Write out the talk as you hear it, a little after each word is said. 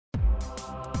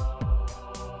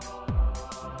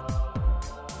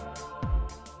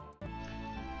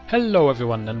Hello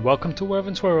everyone and welcome to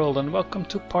Wervin's World and welcome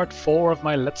to part 4 of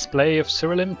my Let's Play of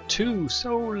Siralim 2.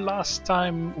 So last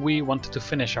time we wanted to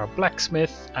finish our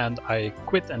blacksmith and I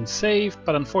quit and saved,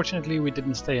 but unfortunately we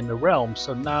didn't stay in the realm,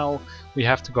 so now we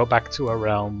have to go back to our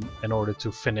realm in order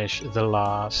to finish the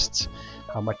last,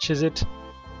 how much is it?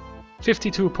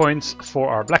 52 points for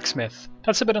our blacksmith.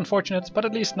 That's a bit unfortunate, but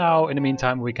at least now in the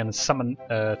meantime we can summon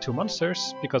 2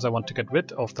 monsters, because I want to get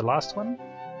rid of the last one.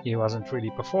 He wasn't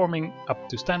really performing up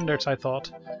to standards, I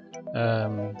thought.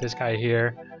 This guy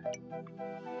here.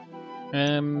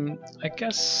 I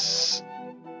guess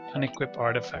unequip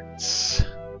artifacts.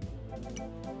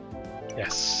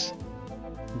 Yes.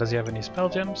 Does he have any spell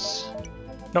gems?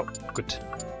 No, good.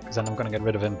 Because then I'm gonna get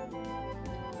rid of him.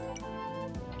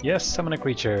 Yes, summon a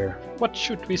creature. What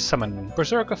should we summon?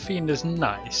 Berserker Fiend is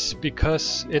nice,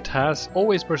 because it has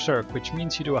always Berserk, which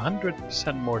means you do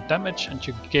 100% more damage and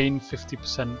you gain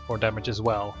 50% more damage as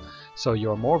well. So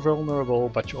you're more vulnerable,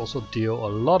 but you also deal a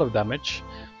lot of damage.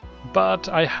 But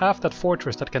I have that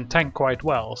fortress that can tank quite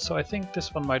well, so I think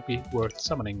this one might be worth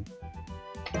summoning.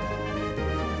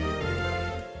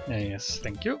 Yes,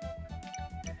 thank you.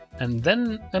 And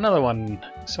then another one.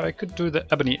 So I could do the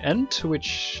Ebony End,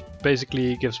 which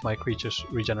basically gives my creatures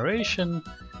regeneration.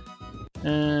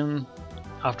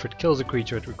 After it kills a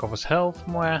creature, it recovers health.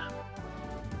 Mwah.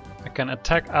 I can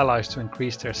attack allies to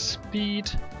increase their speed.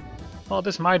 Well,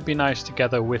 this might be nice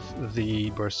together with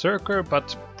the Berserker,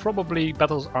 but probably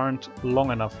battles aren't long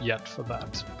enough yet for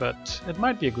that. But it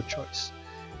might be a good choice.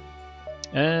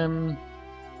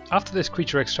 After this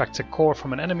creature extracts a core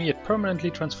from an enemy, it permanently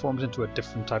transforms into a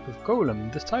different type of golem.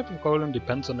 This type of golem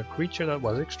depends on the creature that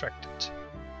was extracted.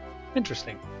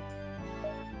 Interesting.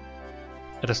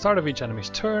 At the start of each enemy's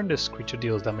turn, this creature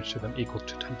deals damage to them equal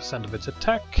to 10% of its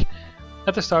attack.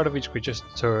 At the start of each creature's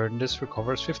turn, this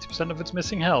recovers 50% of its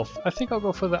missing health. I think I'll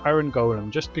go for the Iron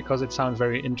Golem, just because it sounds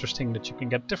very interesting that you can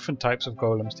get different types of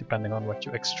golems depending on what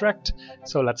you extract.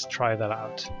 So let's try that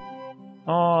out.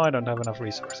 Oh, I don't have enough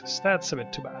resources. That's a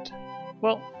bit too bad.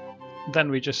 Well, then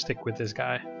we just stick with this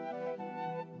guy.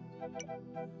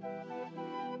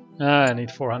 I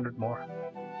need 400 more.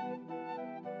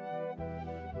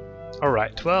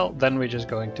 Alright, well, then we're just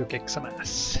going to kick some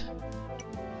ass.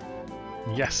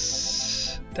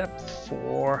 Yes! Depth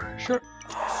 4. Sure.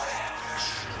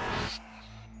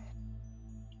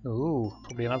 Ooh,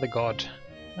 probably another god.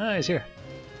 Ah, he's here.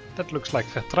 That looks like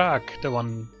Vertrag, the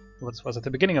one that was at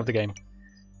the beginning of the game.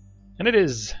 And it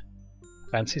is!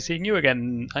 Fancy seeing you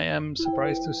again. I am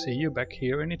surprised to see you back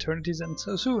here in Eternity's End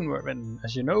so soon, Wervin.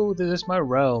 As you know, this is my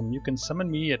realm. You can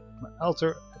summon me at my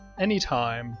altar at any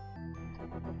time.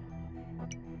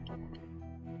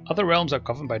 Other realms are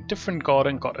governed by different god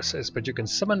and goddesses, but you can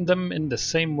summon them in the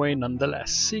same way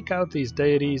nonetheless. Seek out these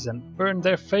deities and earn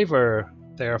their favor.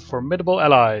 They are formidable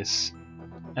allies.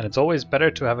 And it's always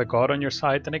better to have a god on your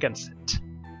side than against it.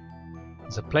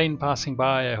 There's a plane passing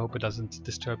by. I hope it doesn't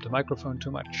disturb the microphone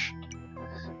too much.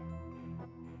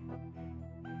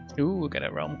 Ooh, we got a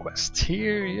realm quest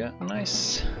here. Yeah,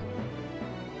 nice.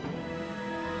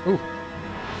 Ooh.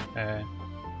 Okay.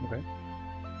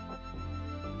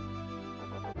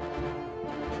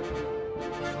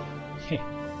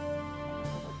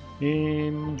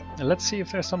 Let's see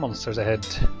if there's some monsters ahead.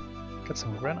 Got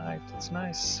some granite. That's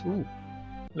nice. Ooh.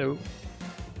 Hello.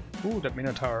 Ooh, that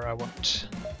Minotaur I want.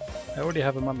 I already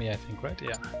have a mummy, I think, right?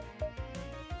 Yeah.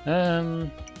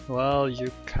 Well,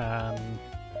 you can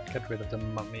get rid of the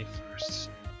mummy first.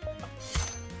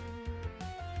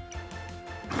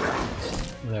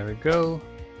 There we go.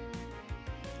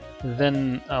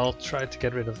 Then I'll try to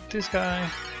get rid of this guy.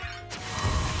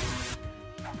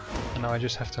 And now I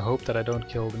just have to hope that I don't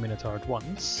kill the Minotaur at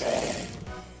once.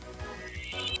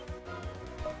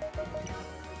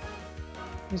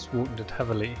 He's wounded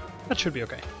heavily. That should be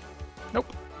okay. Nope.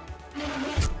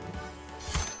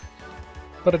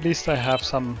 But at least I have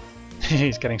some...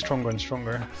 He's getting stronger and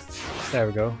stronger. There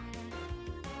we go.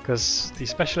 Because the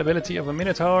special ability of a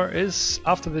Minotaur is,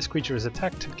 after this creature is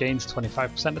attacked, it gains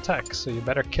 25% attack, so you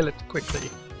better kill it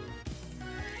quickly.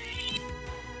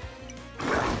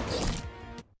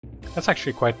 That's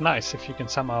actually quite nice if you can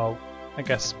somehow, I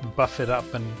guess, buff it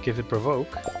up and give it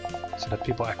provoke, so that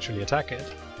people actually attack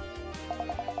it.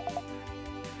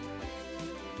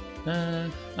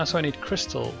 So I need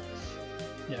crystal.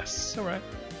 Yes, alright.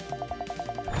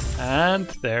 And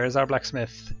there's our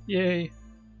blacksmith. Yay!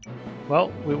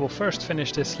 Well, we will first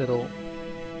finish this little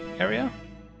area.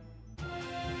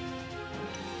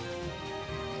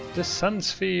 The Sun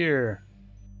Sphere!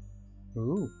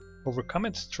 Ooh, overcome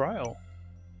its trial.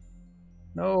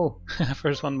 No!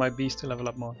 First want my beast to level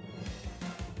up more.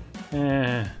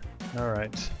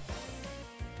 Alright.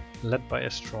 Led by a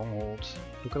stronghold.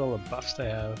 Look at all the buffs they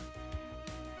have.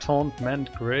 Taunt, mend,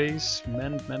 graze,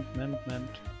 mend.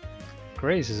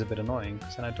 Graze is a bit annoying,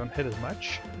 because then I don't hit as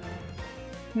much.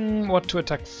 What to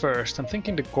attack first? I'm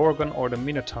thinking the Gorgon or the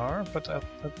Minotaur, but I'll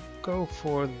go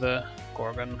for the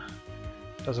Gorgon.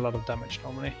 Does a lot of damage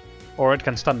normally. Or it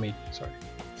can stun me, sorry.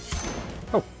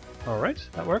 Oh, alright,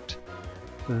 that worked.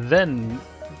 Then,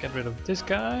 get rid of this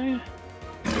guy.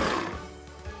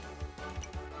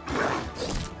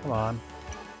 Come on.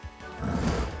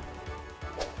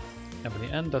 And by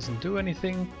the end doesn't do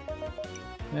anything.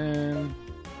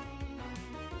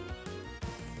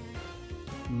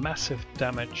 Massive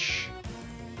damage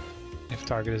if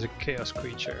target is a chaos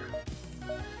creature.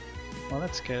 Well,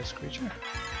 that's a chaos creature.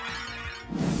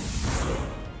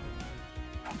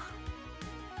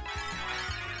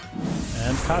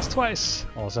 And cast twice.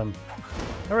 Awesome.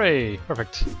 Hooray!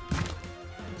 Perfect.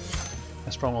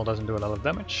 A stronghold doesn't do a lot of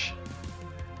damage.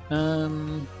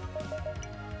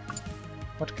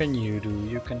 What can you do?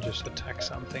 You can just attack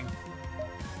something.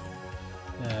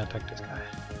 Yeah, attack this guy.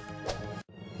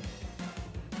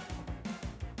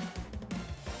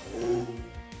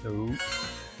 No.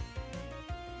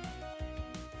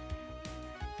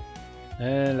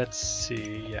 Let's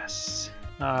see. Yes.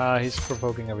 He's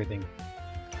provoking everything.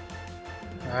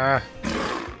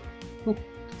 Ooh,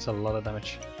 that's a lot of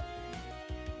damage.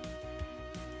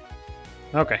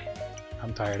 Okay.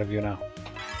 I'm tired of you now.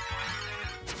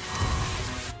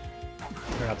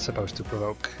 You're not supposed to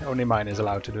provoke. Only mine is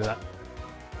allowed to do that.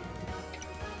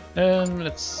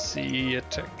 Let's see.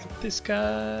 Attack this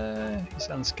guy. He's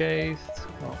unscathed.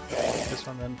 Oh, this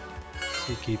one then.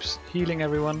 So he keeps healing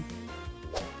everyone.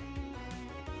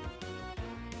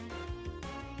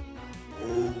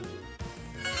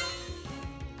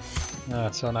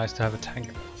 It's so nice to have a tank.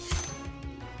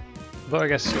 Though I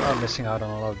guess you are missing out on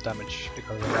a lot of damage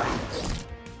because of that.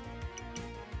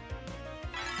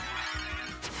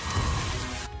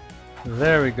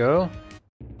 There we go.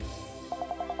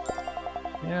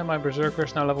 Yeah, my Berserker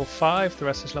is now level 5, the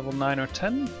rest is level 9 or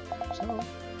 10, so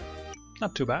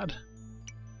not too bad.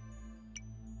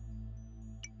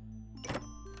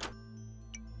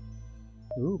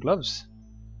 Ooh, gloves.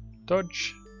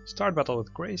 Dodge. Start battle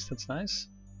with grace, that's nice.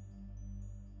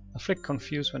 Afflict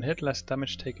confuse when hit, less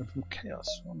damage taken from chaos.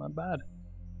 Oh, not bad.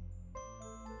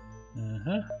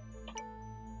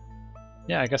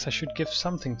 Yeah, I guess I should give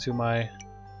something to my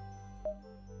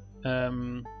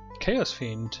Chaos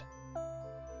Fiend.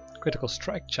 Critical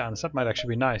strike chance, that might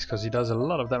actually be nice, because he does a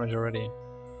lot of damage already.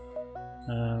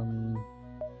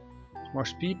 More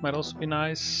speed might also be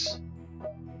nice.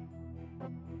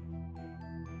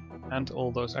 And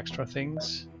all those extra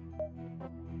things.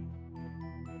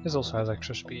 This also has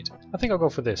extra speed. I think I'll go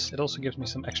for this. It also gives me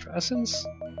some extra essence.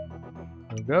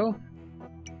 There we go.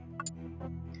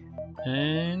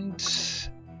 And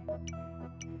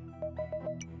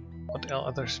what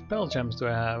other spell gems do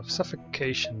I have?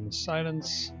 Suffocation,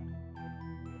 silence.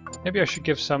 Maybe I should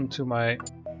give some to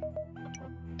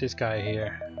this guy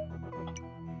here.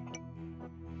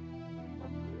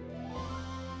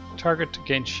 Target to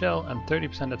gain shell and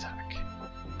 30% attack.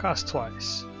 Cast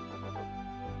twice.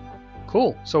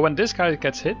 Cool. So when this guy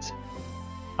gets hit,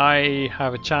 I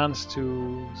have a chance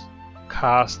to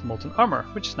cast Molten Armor,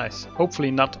 which is nice.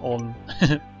 Hopefully not on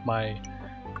my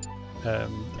the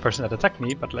person that attacked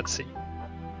me, but let's see.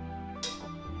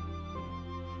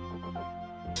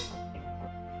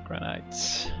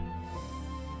 Granites.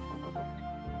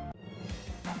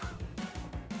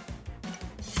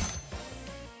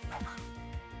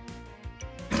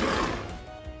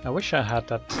 I wish I had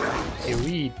that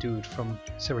AoE dude from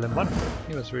Siralim 1.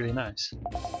 He was really nice.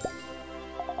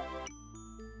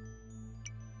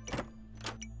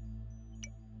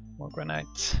 More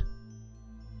granites.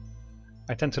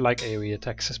 I tend to like AoE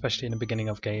attacks, especially in the beginning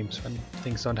of games when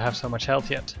things don't have so much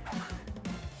health yet.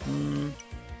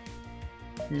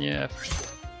 Yeah, for sure.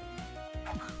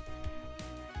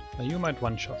 Now you might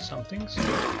one-shot some things,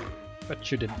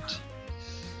 but you didn't.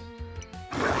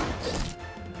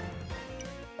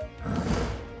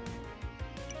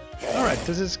 Alright,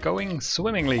 this is going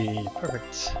swimmingly.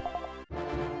 Perfect.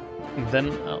 And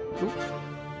then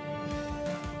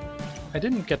I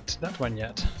didn't get that one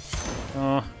yet.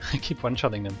 Oh, I keep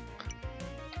one-shotting them.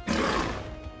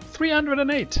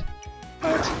 308!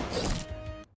 What?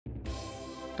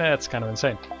 That's kind of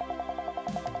insane.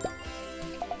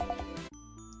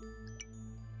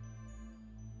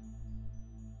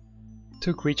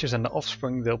 Two creatures and the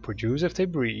offspring they'll produce if they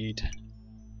breed.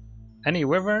 Any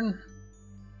wyvern,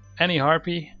 any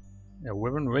harpy, a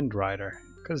wyvern wind rider,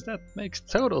 because that makes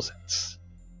total sense.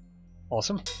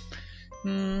 Awesome.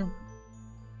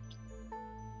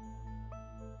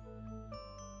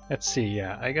 Let's see,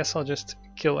 yeah, I guess I'll just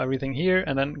kill everything here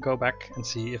and then go back and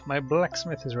see if my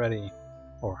blacksmith is ready.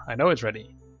 Or, I know it's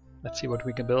ready. Let's see what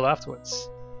we can build afterwards.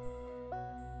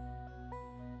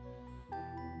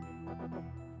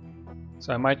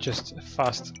 So I might just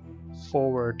fast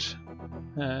forward.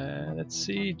 Let's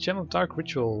see, Gem of Dark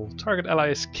Ritual. Target ally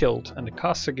is killed and the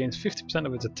caster gains 50%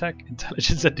 of its attack,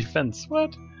 intelligence and defense.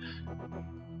 What?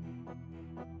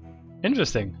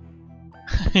 Interesting.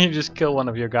 You just kill one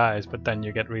of your guys, but then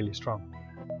you get really strong.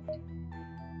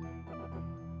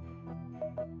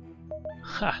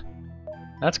 Ha!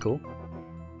 That's cool.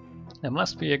 There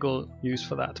must be a good use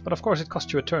for that. But of course it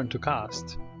costs you a turn to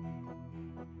cast.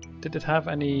 Did it have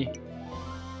any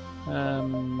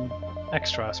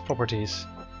extras, properties?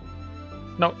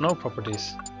 No, no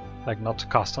properties. Like not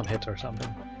cast on hit or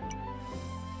something.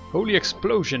 Holy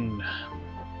Explosion!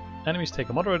 Enemies take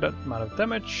a moderate amount of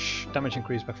damage. Damage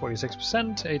increased by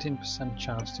 46%, 18%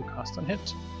 chance to cast on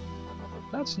hit.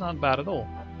 That's not bad at all.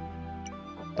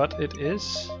 But it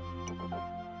is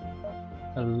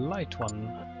a light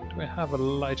one. Do I have a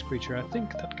light creature? I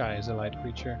think that guy is a light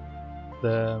creature.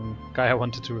 The guy I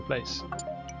wanted to replace.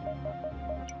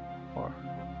 Or...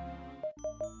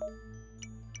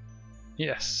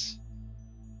 yes.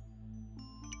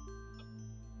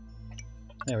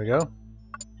 There we go.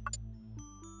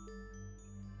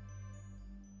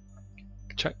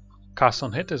 Cast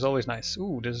on hit is always nice.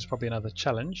 Ooh, this is probably another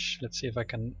challenge. Let's see if I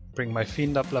can bring my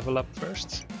fiend up level up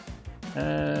first.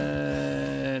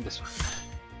 This one.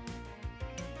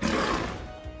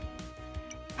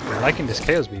 I'm liking this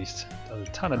Chaos Beast. It does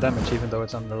a ton of damage even though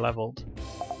it's under leveled.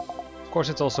 Of course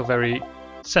it's also very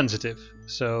sensitive,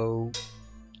 so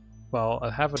well,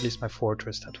 I'll have at least my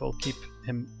fortress that will keep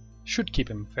him, should keep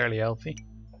him fairly healthy.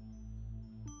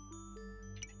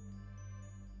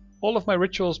 All of my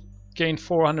rituals gain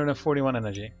 441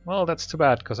 energy. Well, that's too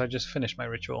bad because I just finished my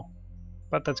ritual.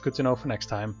 But that's good to know for next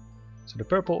time. So the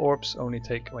purple orbs only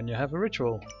take when you have a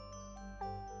ritual.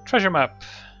 Treasure map.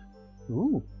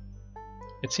 Ooh.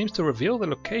 It seems to reveal the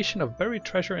location of buried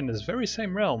treasure in this very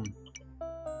same realm.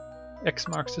 X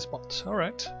marks the spot.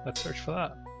 Alright, let's search for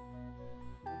that.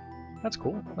 That's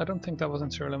cool. I don't think that was in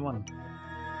Siralim 1.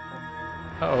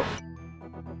 Uh-oh.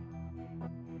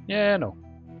 Yeah, no.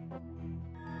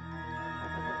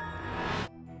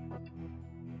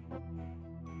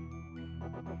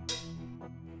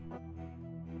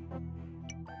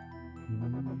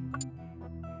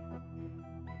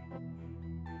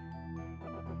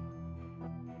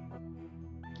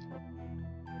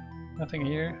 Nothing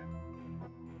here.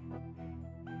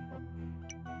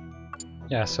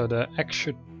 Yeah, so the X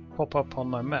should pop up on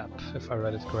my map, if I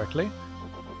read it correctly.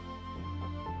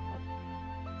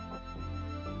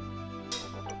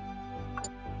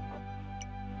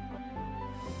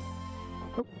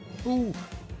 Oh, ooh!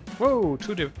 Whoa!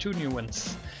 Two new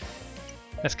ones.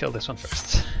 Let's kill this one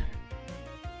first.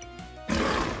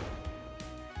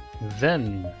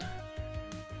 Then...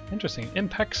 interesting.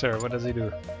 Impactor, what does he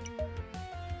do?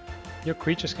 Your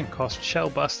creatures can cost Shell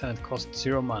Bust and it costs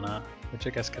 0 mana, which I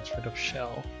guess gets rid of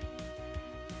Shell.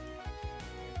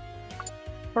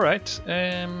 Alright,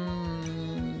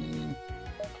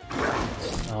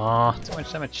 oh, too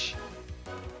much damage.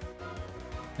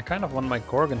 I kind of want my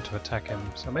Gorgon to attack him,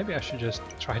 so maybe I should just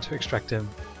try to extract him.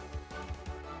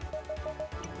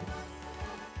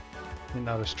 And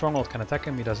now the Stronghold can attack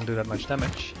him, he doesn't do that much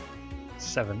damage.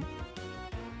 7.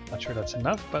 Not sure that's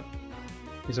enough, but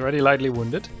he's already lightly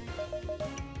wounded.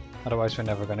 Otherwise we're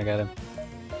never gonna get him.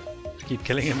 Keep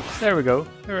killing him. There we go.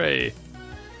 Hooray!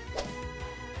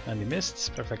 And he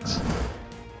missed. Perfect.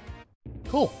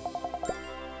 Cool.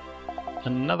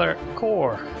 Another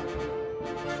core.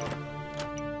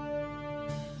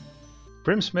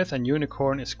 Brimsmith and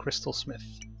Unicorn is Crystal Smith.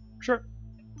 Sure.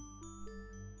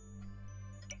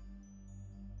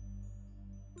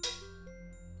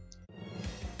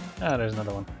 Ah, there's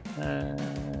another one.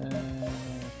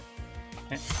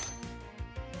 Okay.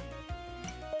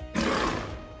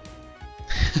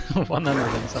 100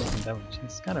 and something damage.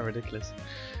 It's kind of ridiculous.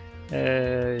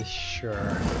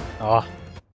 Sure. Oh,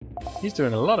 he's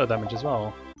doing a lot of damage as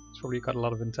well. He's probably got a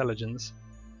lot of intelligence.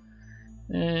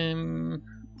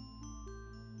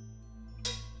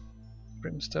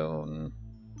 Brimstone.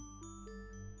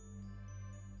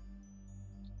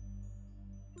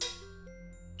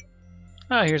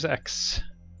 Ah, here's X.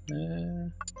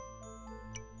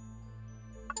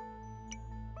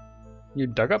 You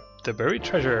dug up the buried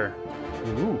treasure.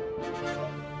 Ooh.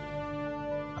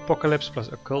 Apocalypse plus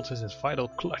Occultist is Vital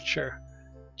Clutcher.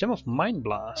 Gem of Mind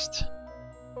Blast.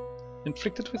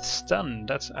 Inflicted with stun.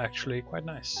 That's actually quite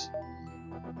nice.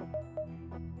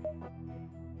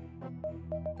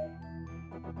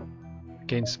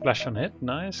 Gain splash on hit,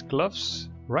 nice. Gloves,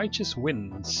 righteous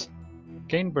winds.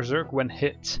 Gain berserk when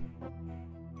hit.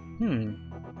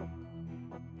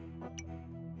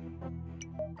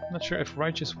 Not sure if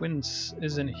righteous winds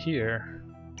is in here.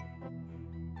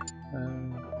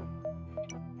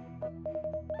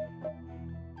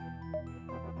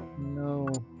 No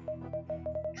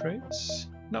traits?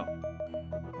 No.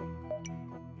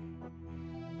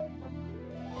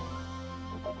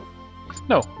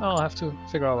 No, I'll have to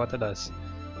figure out what that does.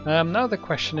 Now the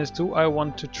question is, do I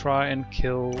want to try and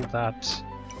kill that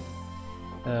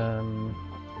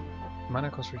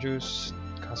mana cost reduce,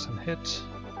 cast and hit?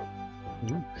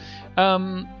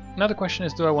 Now the question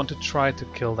is, do I want to try to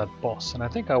kill that boss? And I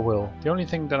think I will. The only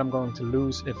thing that I'm going to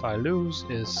lose if I lose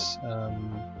is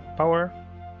power.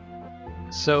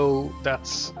 So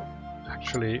that's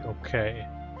actually okay.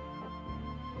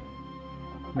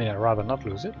 I mean, I'd rather not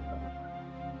lose it.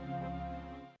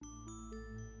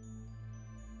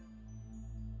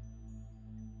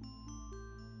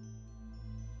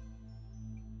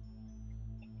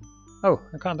 Oh,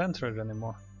 I can't enter it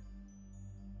anymore.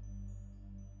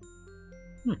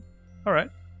 Alright.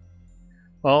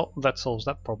 Well, that solves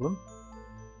that problem.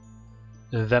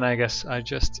 Then I guess I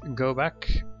just go back,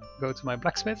 go to my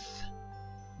blacksmith.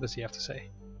 What does he have to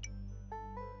say?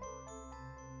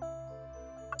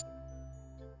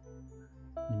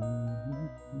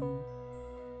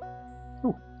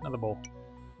 Ooh, another ball.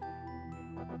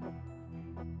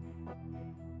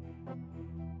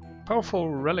 Powerful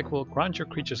relic will grant your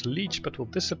creatures leech, but will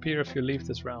disappear if you leave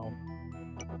this realm.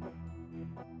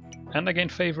 And I gain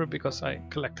favor because I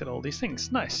collected all these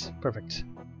things. Nice, perfect.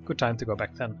 Good time to go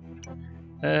back then.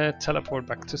 Teleport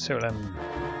back to Siralim.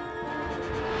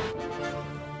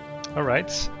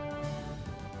 Alright.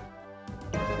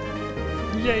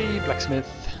 Yay,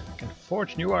 blacksmith! Can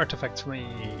forge new artifacts for me.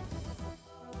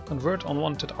 Convert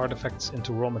unwanted artifacts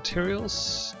into raw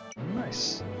materials.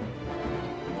 Nice.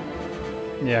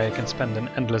 Yeah, you can spend an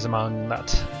endless amount on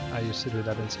that. I used to do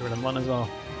that in Siralim 1 as well.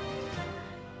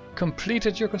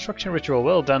 Completed your construction ritual.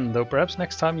 Well done, though perhaps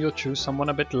next time you'll choose someone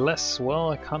a bit less.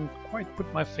 Well, I can't quite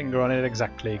put my finger on it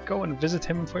exactly. Go and visit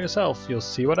him for yourself. You'll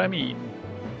see what I mean.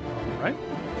 Alright.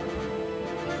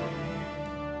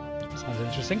 Sounds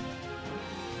interesting.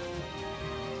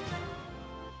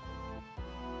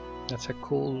 That's a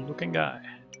cool looking guy.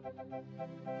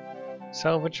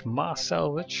 Salvage, mass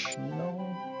salvage. No.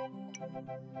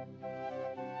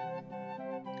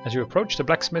 As you approach the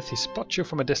blacksmith, he spots you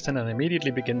from a distance and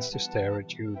immediately begins to stare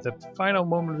at you. The final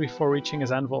moment before reaching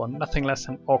his anvil are nothing less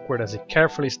than awkward as he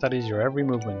carefully studies your every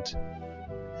movement.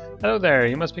 Hello there,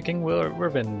 you must be King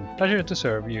Wirvin. Pleasure to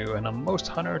serve you, and I'm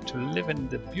most honored to live in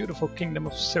the beautiful kingdom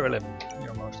of Siralim.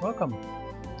 You're most welcome.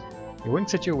 He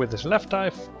winks at you with his left eye,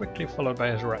 quickly followed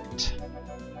by his right.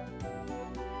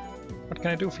 What can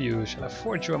I do for you? Shall I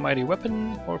forge you a mighty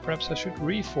weapon, or perhaps I should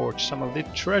reforge some of the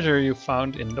treasure you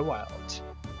found in the wild?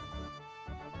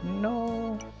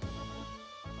 No.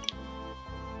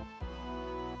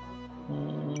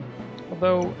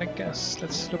 Although, I guess,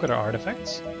 let's look at our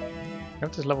artifacts. We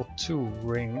have this level 2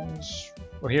 rings.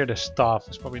 Or here the staff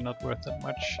is probably not worth that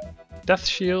much. Death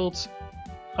shield,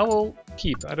 I will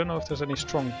keep. I don't know if there's any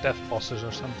strong death bosses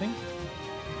or something.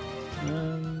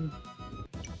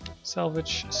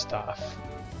 Salvage staff.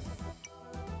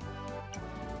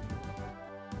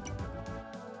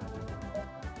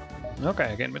 Okay,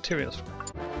 I gain materials.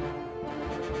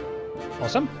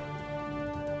 Awesome.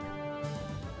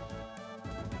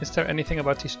 Is there anything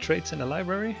about these traits in the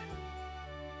library?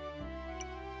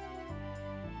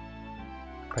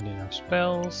 Companion of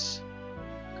spells,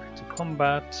 going to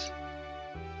combat,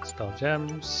 spell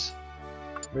gems,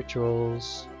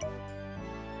 rituals,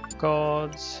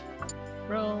 gods,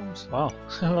 realms. Wow,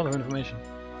 a lot of information.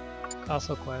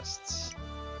 Castle quests,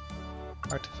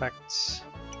 artifacts.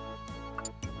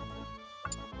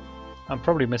 I'm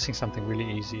probably missing something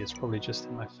really easy. It's probably just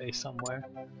in my face somewhere.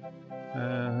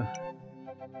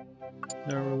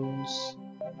 No runes,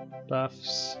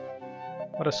 buffs.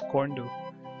 What does Scorn do?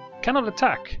 Cannot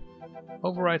attack!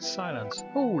 Override silence.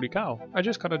 Holy cow! I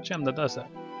just got a gem that does that.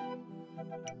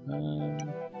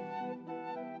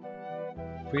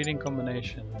 Breeding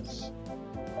combinations.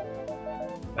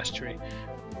 Bestiary.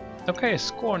 Okay,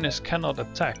 Scorn is cannot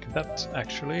attack. That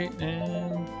actually.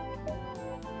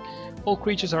 All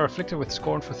creatures are afflicted with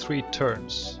Scorn for 3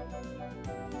 turns.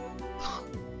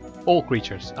 All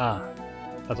creatures. Ah,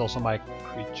 that's also my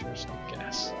creatures, I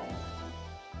guess.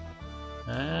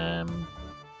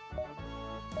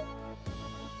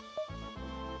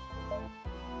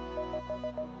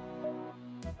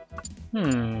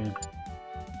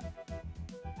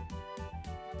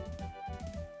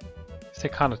 they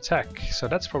can't attack, so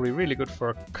that's probably really good for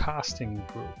a casting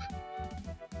group.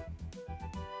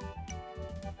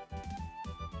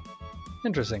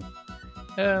 Interesting.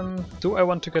 Do I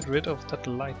want to get rid of that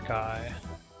light guy?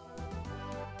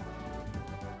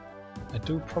 I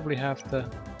do probably have the...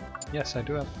 Yes, I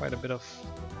do have quite a bit of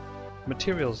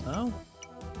materials now.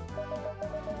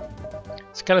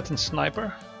 Skeleton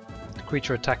Sniper. The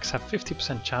creature attacks have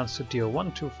 50% chance to deal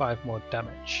 1-5 more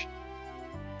damage.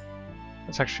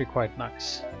 That's actually quite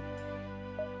nice.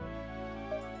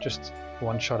 Just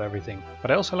one-shot everything.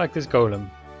 But I also like this golem,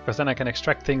 because then I can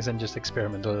extract things and just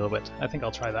experiment a little bit. I think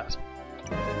I'll try that.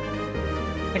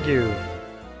 Thank you!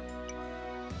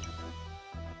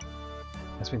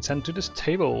 Has been sent to this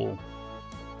table.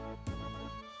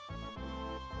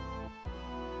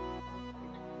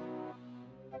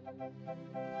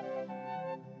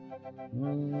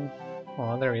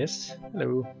 Oh, there he is.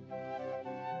 Hello.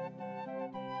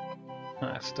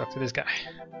 Let's talk to this guy.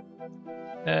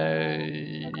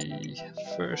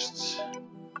 First...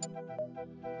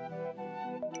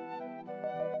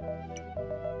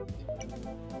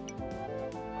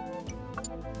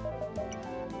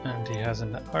 And he has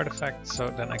an artifact, so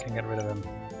then I can get rid of him.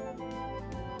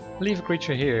 Leave a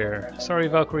creature here. Sorry,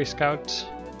 Valkyrie Scout.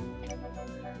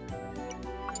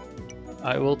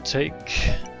 I will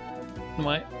take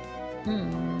my...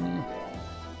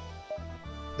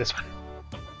 this one.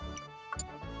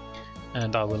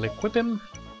 And I will equip him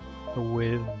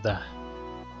with the...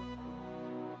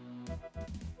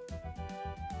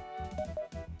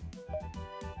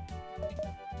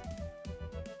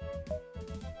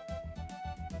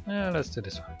 let's do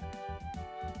this one.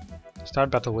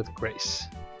 Start battle with grace.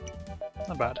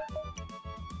 Not bad.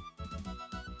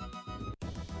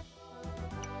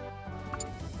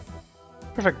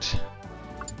 Perfect.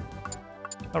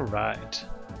 Alright.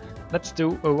 Let's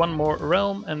do one more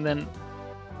realm and then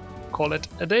call it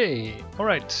a day.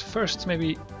 Alright, first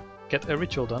maybe get a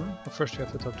ritual done. But first you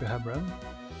have to talk to Hebron.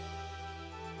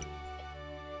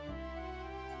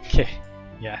 Okay,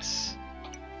 yes.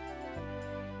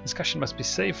 Discussion must be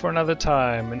saved for another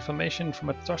time. Information from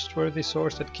a trustworthy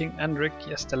source that King Andric,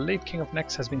 yes, the late King of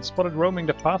Nex, has been spotted roaming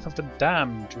the path of the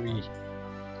damned.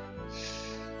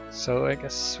 So I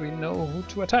guess we know who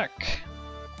to attack.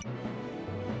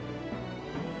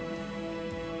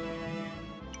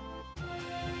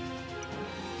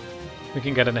 We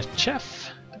can get a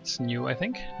chef. That's new, I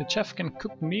think. The chef can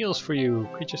cook meals for you.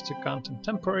 Creatures to count and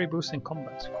temporary boost in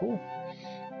combat. Cool.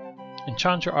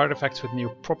 Enchant your artifacts with new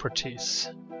properties.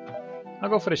 I'll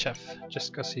go for the chef,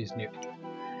 just because he's new.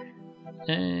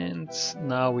 And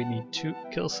now we need to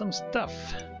kill some stuff.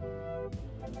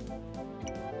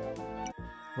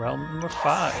 Realm number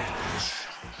 5.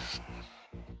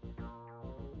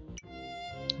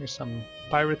 Here's some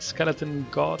pirate skeleton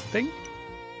god thing.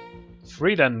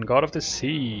 Freedan, god of the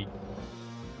sea.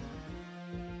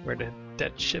 Where the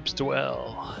dead ships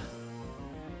dwell.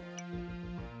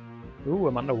 Ooh,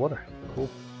 I'm underwater. Cool.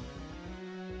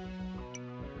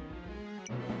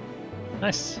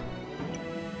 Nice.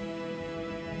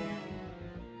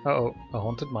 Uh-oh, a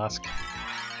haunted mask.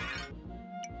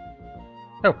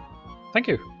 Oh, thank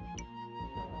you.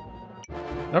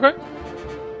 Okay.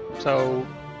 So,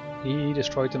 he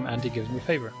destroyed them and he gives me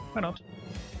favor. Why not?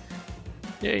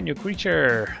 Yay, new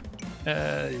creature.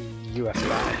 You have to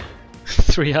die.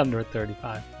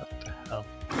 335. What the hell?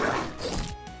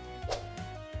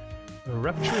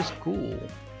 Rapturous Ghoul.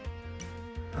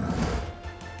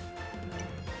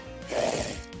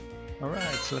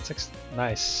 Alright, so let's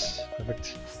nice.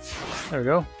 Perfect. There we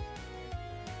go.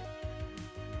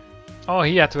 Oh,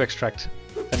 he had to extract.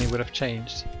 Then he would have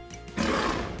changed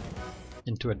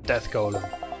into a death golem.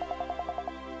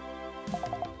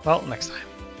 Well, next time.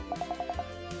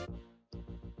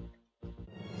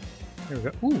 Here we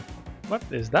go. Ooh, what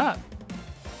is that?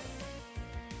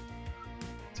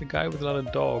 It's a guy with a lot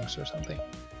of dogs or something.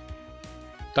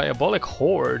 Diabolic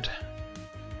Horde.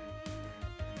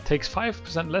 Takes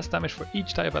 5% less damage for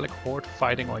each Diabolic Horde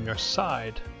fighting on your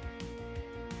side.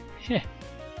 Heh.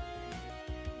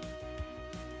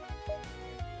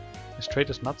 This trait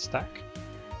does not stack.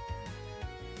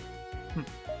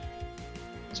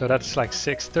 So that's like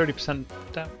 30%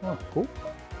 damage. Oh, cool.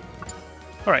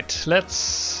 Alright,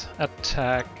 let's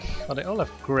attack. Well, they all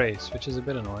have grace, which is a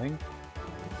bit annoying.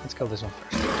 Let's kill this one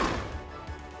first.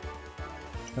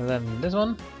 And then this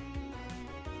one.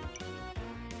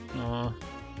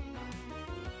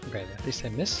 Okay, at least I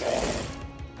miss.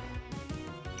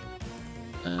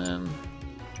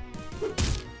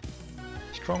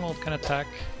 Stronghold can attack.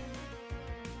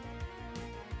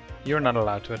 You're not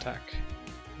allowed to attack.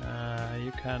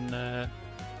 You can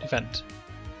defend.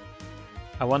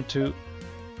 I want to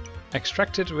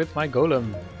extract it with my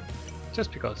golem.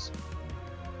 Just because.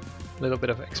 A little bit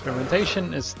of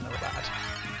experimentation is not bad.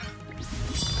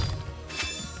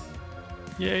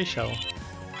 Yay, shell.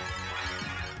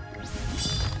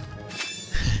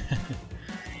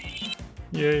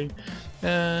 Yay.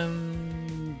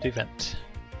 Defend.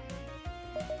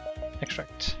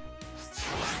 Extract.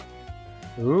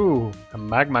 Ooh, a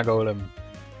magma golem.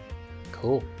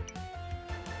 Cool.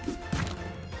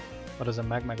 What does a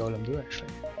magma golem do actually?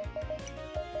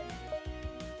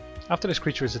 After this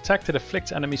creature is attacked, it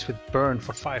afflicts enemies with burn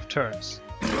for 5 turns.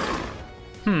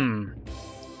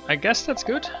 I guess that's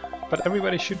good, but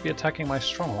everybody should be attacking my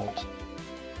stronghold.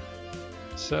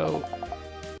 So,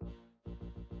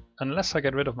 unless I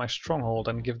get rid of my stronghold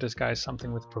and give this guy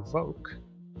something with provoke,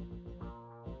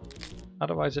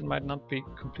 otherwise it might not be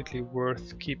completely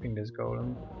worth keeping this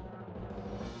golem.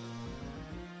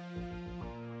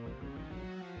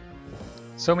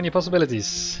 So many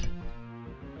possibilities.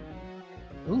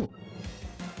 Ooh.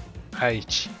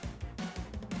 Ouch.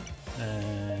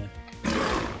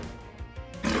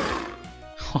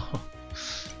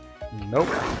 Nope.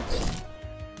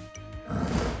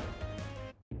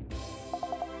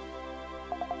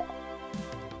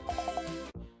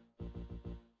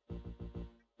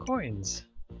 Coins.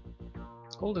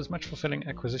 Gold is much fulfilling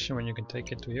acquisition when you can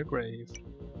take it to your grave.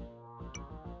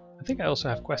 I think I also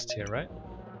have quests here, right?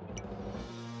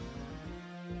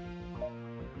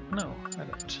 No, I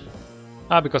don't.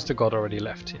 Ah, because the god already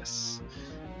left, yes.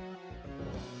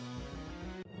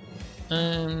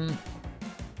 Well.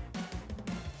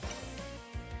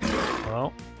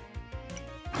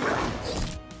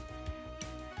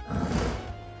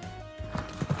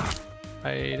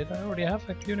 Did I already have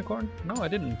a unicorn? No, I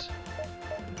didn't.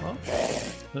 Well,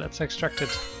 let's extract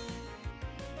it.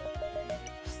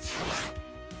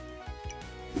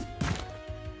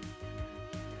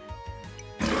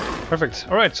 Perfect.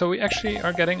 Alright, so we actually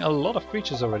are getting a lot of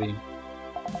creatures already.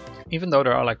 Even though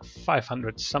there are like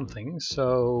 500 something,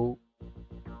 so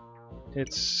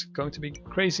it's going to be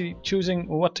crazy choosing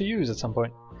what to use at some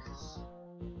point.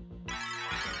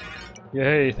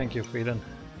 Yay, thank you, Frieden.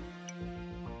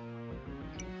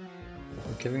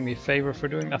 You're giving me favor for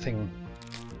doing nothing.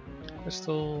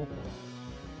 Crystal.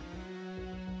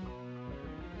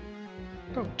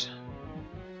 Boat.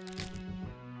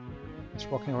 It's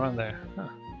walking around there. Huh.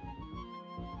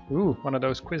 Ooh, one of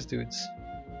those quiz dudes.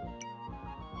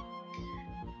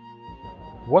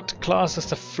 What class does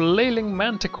the flailing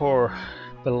manticore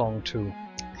belong to?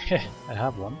 Heh, I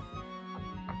have one.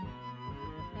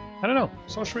 I don't know,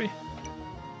 sorcery?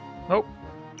 Nope.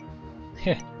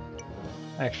 Heh,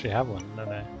 I actually have one, don't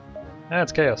I? Ah,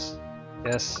 it's chaos.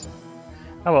 Yes.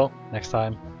 Oh well, next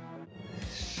time.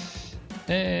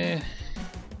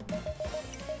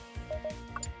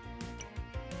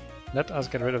 Let us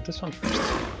get rid of this one first,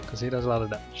 because he does a lot of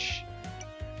damage.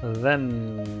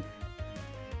 Then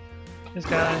this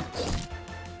guy.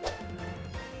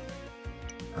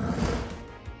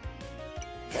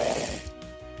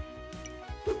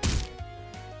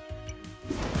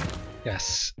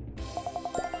 Yes.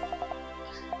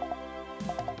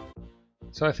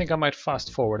 So I think I might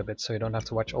fast forward a bit so you don't have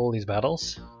to watch all these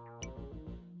battles.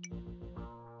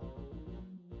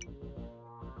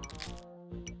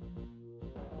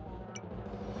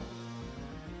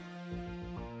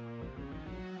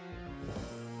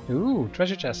 Ooh,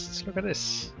 treasure chests, look at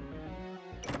this.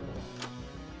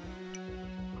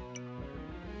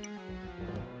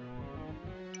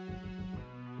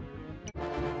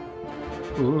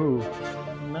 Ooh,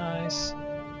 nice.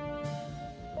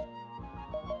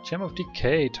 Gem of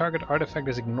Decay, target artifact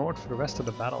is ignored for the rest of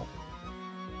the battle.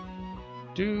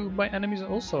 Do my enemies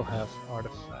also have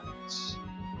artifacts?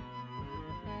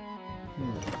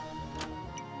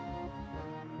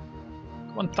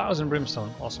 1000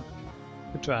 brimstone, awesome.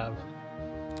 Good to have.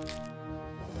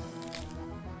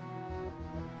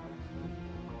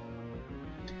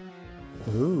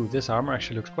 Ooh, this armor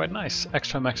actually looks quite nice.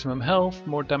 Extra maximum health,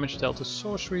 more damage dealt to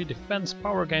sorcery, defense,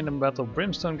 power gained in battle,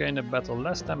 brimstone gained in battle,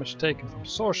 less damage taken from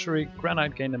sorcery,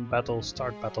 granite gained in battle,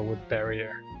 start battle with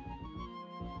barrier.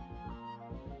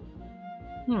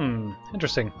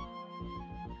 Interesting.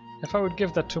 If I would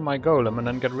give that to my golem and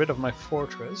then get rid of my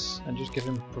fortress and just give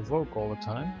him provoke all the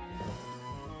time,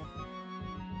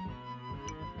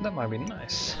 that might be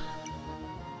nice.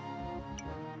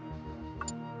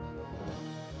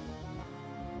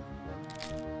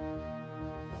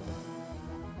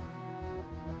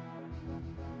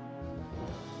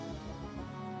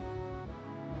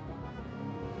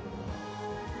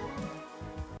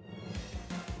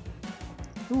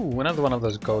 Ooh, another one of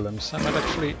those golems. I might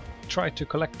actually try to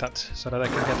collect that so that I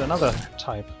can get another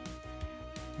type.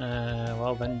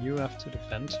 Well, then you have to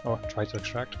defend, or try to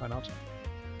extract, why not?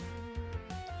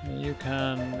 You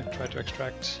can try to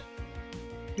extract,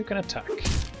 you can attack,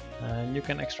 and you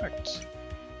can extract.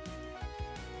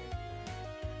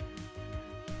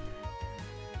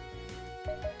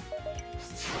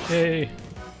 Yay! You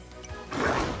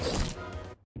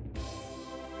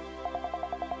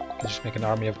can just make an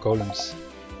army of golems.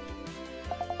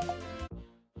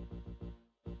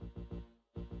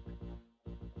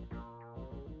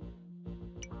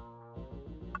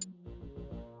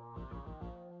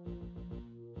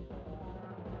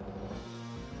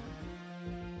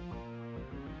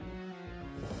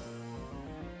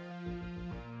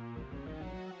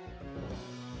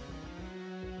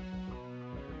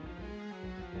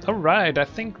 Alright, I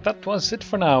think that was it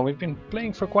for now. We've been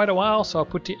playing for quite a while, so I'll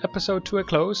put the episode to a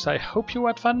close. I hope you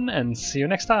had fun and see you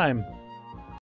next time.